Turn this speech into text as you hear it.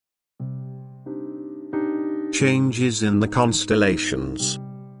changes in the constellations.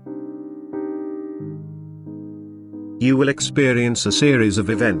 You will experience a series of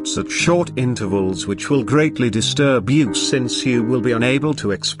events at short intervals which will greatly disturb you, since you will be unable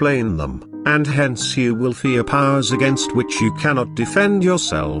to explain them, and hence you will fear powers against which you cannot defend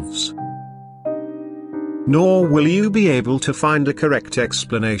yourselves. Nor will you be able to find a correct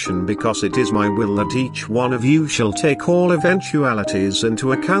explanation, because it is my will that each one of you shall take all eventualities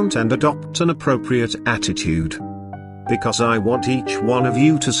into account and adopt an appropriate attitude. Because I want each one of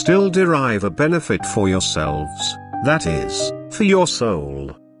you to still derive a benefit for yourselves, that is, for your soul.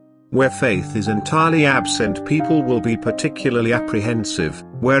 Where faith is entirely absent, people will be particularly apprehensive,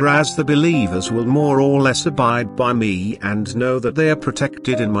 whereas the believers will more or less abide by me and know that they are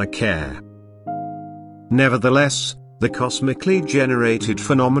protected in my care. Nevertheless, the cosmically generated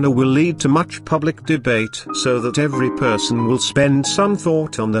phenomena will lead to much public debate, so that every person will spend some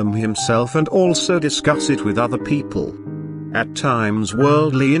thought on them himself and also discuss it with other people. At times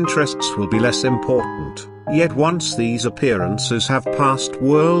worldly interests will be less important, yet once these appearances have passed,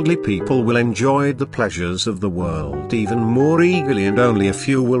 worldly people will enjoy the pleasures of the world even more eagerly, and only a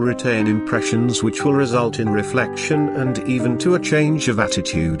few will retain impressions which will result in reflection and even to a change of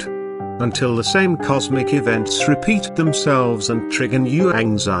attitude. Until the same cosmic events repeat themselves and trigger new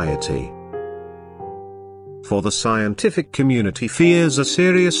anxiety. For the scientific community fears a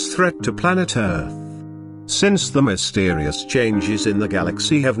serious threat to planet Earth. Since the mysterious changes in the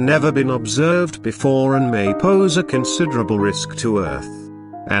galaxy have never been observed before and may pose a considerable risk to Earth,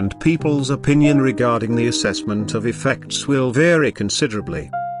 and people's opinion regarding the assessment of effects will vary considerably.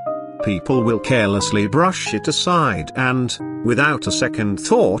 People will carelessly brush it aside and, without a second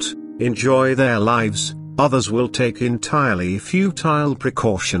thought, enjoy their lives. Others will take entirely futile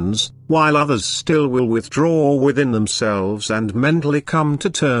precautions, while others still will withdraw within themselves and mentally come to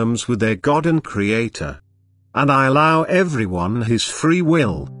terms with their God and Creator. And I allow everyone his free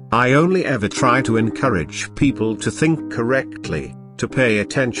will. I only ever try to encourage people to think correctly, to pay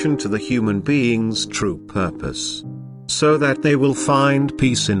attention to the human being's true purpose, so that they will find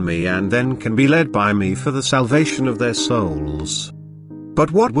peace in me and then can be led by me for the salvation of their souls.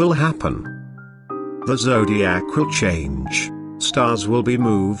 But what will happen? The zodiac will change, stars will be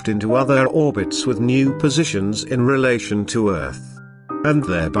moved into other orbits with new positions in relation to Earth. And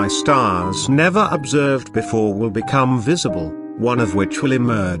thereby stars never observed before will become visible, one of which will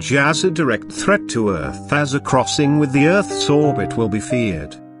emerge as a direct threat to Earth, as a crossing with the Earth's orbit will be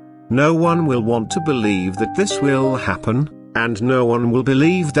feared. No one will want to believe that this will happen, and no one will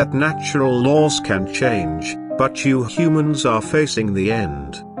believe that natural laws can change, but you humans are facing the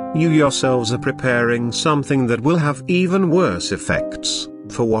end. You yourselves are preparing something that will have even worse effects,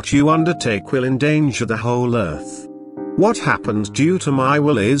 for what you undertake will endanger the whole Earth. What happens due to my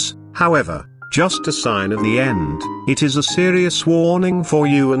will is, however, just a sign of the end. It is a serious warning for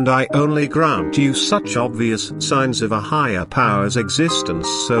you, and I only grant you such obvious signs of a higher power's existence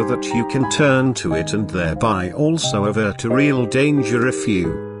so that you can turn to it and thereby also avert a real danger if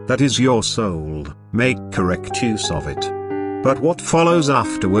you, that is your soul, make correct use of it. But what follows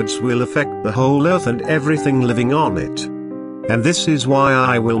afterwards will affect the whole Earth and everything living on it. And this is why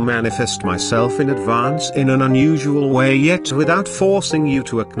I will manifest myself in advance in an unusual way, yet without forcing you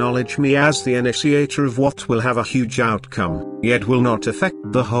to acknowledge me as the initiator of what will have a huge outcome, yet will not affect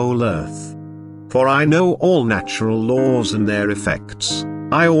the whole Earth. For I know all natural laws and their effects.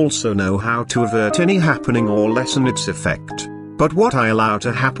 I also know how to avert any happening or lessen its effect. But what I allow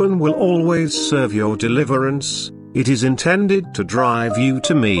to happen will always serve your deliverance. It is intended to drive you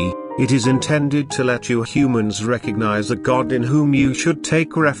to me. It is intended to let you humans recognize a God in whom you should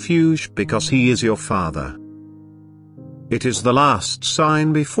take refuge because He is your Father. It is the last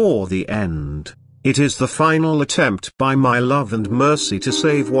sign before the end. It is the final attempt by my love and mercy to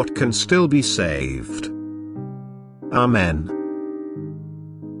save what can still be saved. Amen.